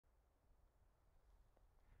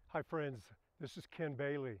Hi friends, this is Ken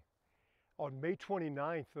Bailey. On May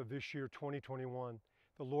 29th of this year, 2021,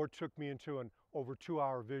 the Lord took me into an over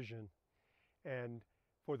 2-hour vision, and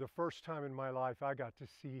for the first time in my life I got to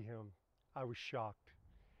see him. I was shocked.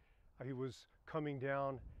 He was coming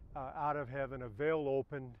down out of heaven, a veil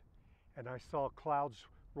opened, and I saw clouds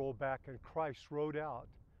roll back, and Christ rode out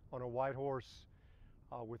on a white horse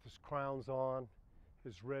with his crowns on,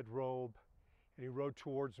 his red robe, and he rode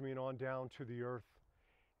towards me and on down to the earth.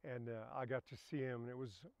 And I got to see him, and it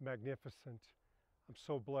was magnificent. I'm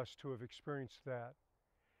so blessed to have experienced that.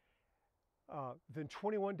 Then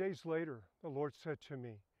 21 days later, the Lord said to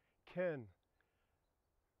me, Ken,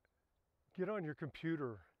 get on your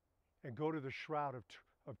computer and go to the Shroud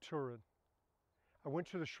of Turin. I went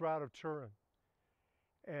to the Shroud of Turin,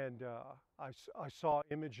 and I saw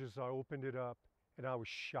images. I opened it up, and I was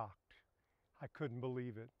shocked. I couldn't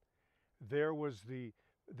believe it. There was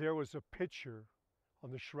a picture on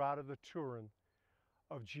the Shroud of the Turin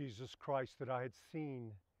of Jesus Christ that I had seen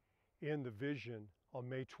in the vision on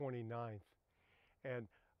May 29th. And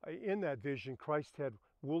in that vision, Christ had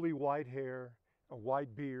woolly white hair, a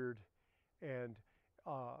white beard, and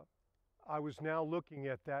I was now looking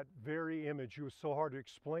at that very image. It was so hard to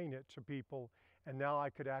explain it to people, and now I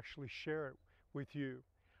could actually share it with you.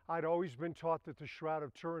 I'd always been taught that the Shroud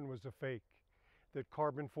of Turin was a fake, that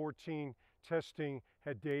carbon-14 testing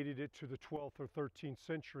had dated it to the 12th or 13th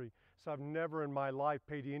century. So I've never in my life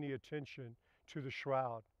paid any attention to the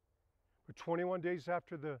shroud. But 21 days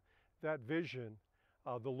after that vision,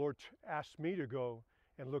 the Lord asked me to go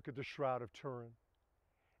and look at the Shroud of Turin.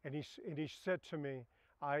 And he said to me,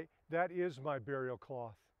 that is my burial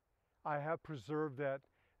cloth. I have preserved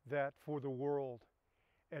that for the world.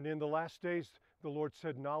 And in the last days, the Lord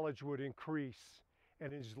said knowledge would increase.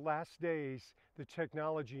 And in his last days, the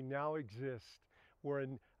technology now exists where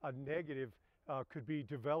a negative could be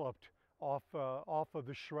developed off of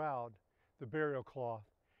the shroud, the burial cloth,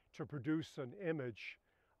 to produce an image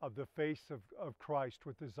of the face of Christ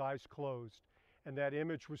with his eyes closed. And that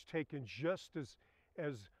image was taken just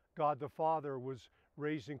as God the Father was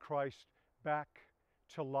raising Christ back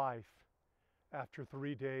to life after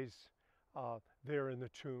 3 days there in the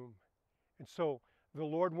tomb. And so the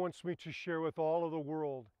Lord wants me to share with all of the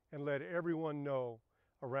world and let everyone know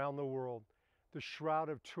around the world the Shroud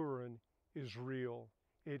of Turin is real.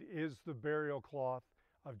 It is the burial cloth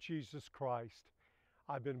of Jesus Christ.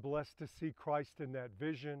 I've been blessed to see Christ in that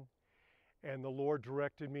vision, and the Lord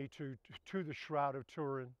directed me to the Shroud of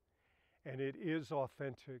Turin, and it is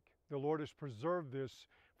authentic. The Lord has preserved this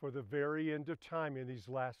for the very end of time in these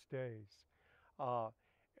last days.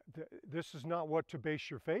 This is not what to base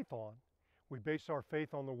your faith on. We base our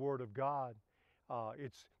faith on the Word of God.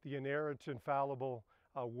 It's the inerrant, infallible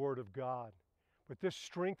Word of God. But this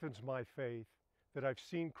strengthens my faith that I've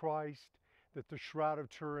seen Christ, that the Shroud of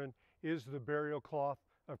Turin is the burial cloth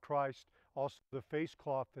of Christ, also the face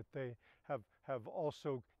cloth that they have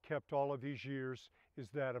also kept all of these years is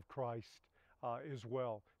that of Christ as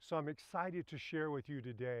well. So I'm excited to share with you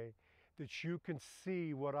today that you can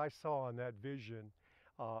see what I saw in that vision,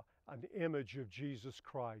 an image of Jesus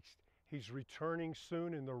Christ. He's returning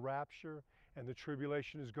soon in the rapture, and the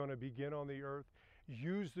tribulation is going to begin on the earth.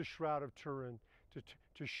 Use the Shroud of Turin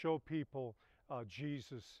to show people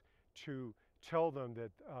Jesus, to tell them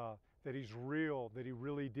that he's real, that he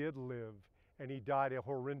really did live, and he died a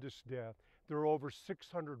horrendous death. There are over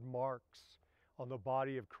 600 marks on the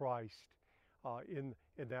body of Christ in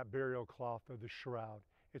that burial cloth of the shroud.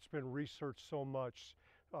 It's been researched so much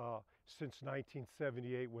since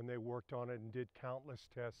 1978 when they worked on it and did countless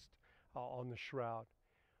tests on the shroud.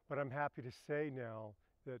 But I'm happy to say now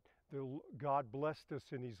that God blessed us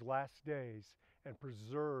in these last days and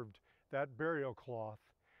preserved that burial cloth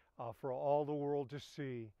for all the world to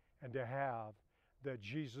see and to have, that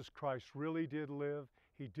Jesus Christ really did live.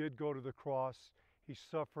 He did go to the cross. He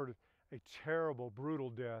suffered a terrible, brutal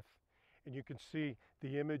death. And you can see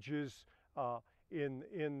the images of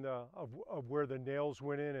where the nails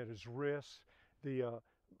went in at his wrists, the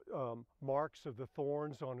marks of the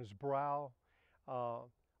thorns on his brow.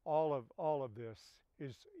 All of this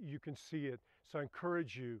is, you can see it. So I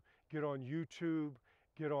encourage you, get on YouTube,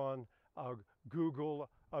 get on Google,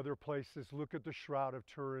 other places, look at the Shroud of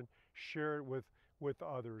Turin, share it with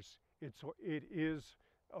others. It is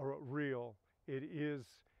real. It is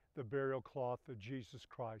the burial cloth of Jesus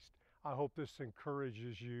Christ. I hope this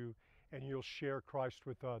encourages you and you'll share Christ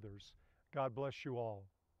with others. God bless you all.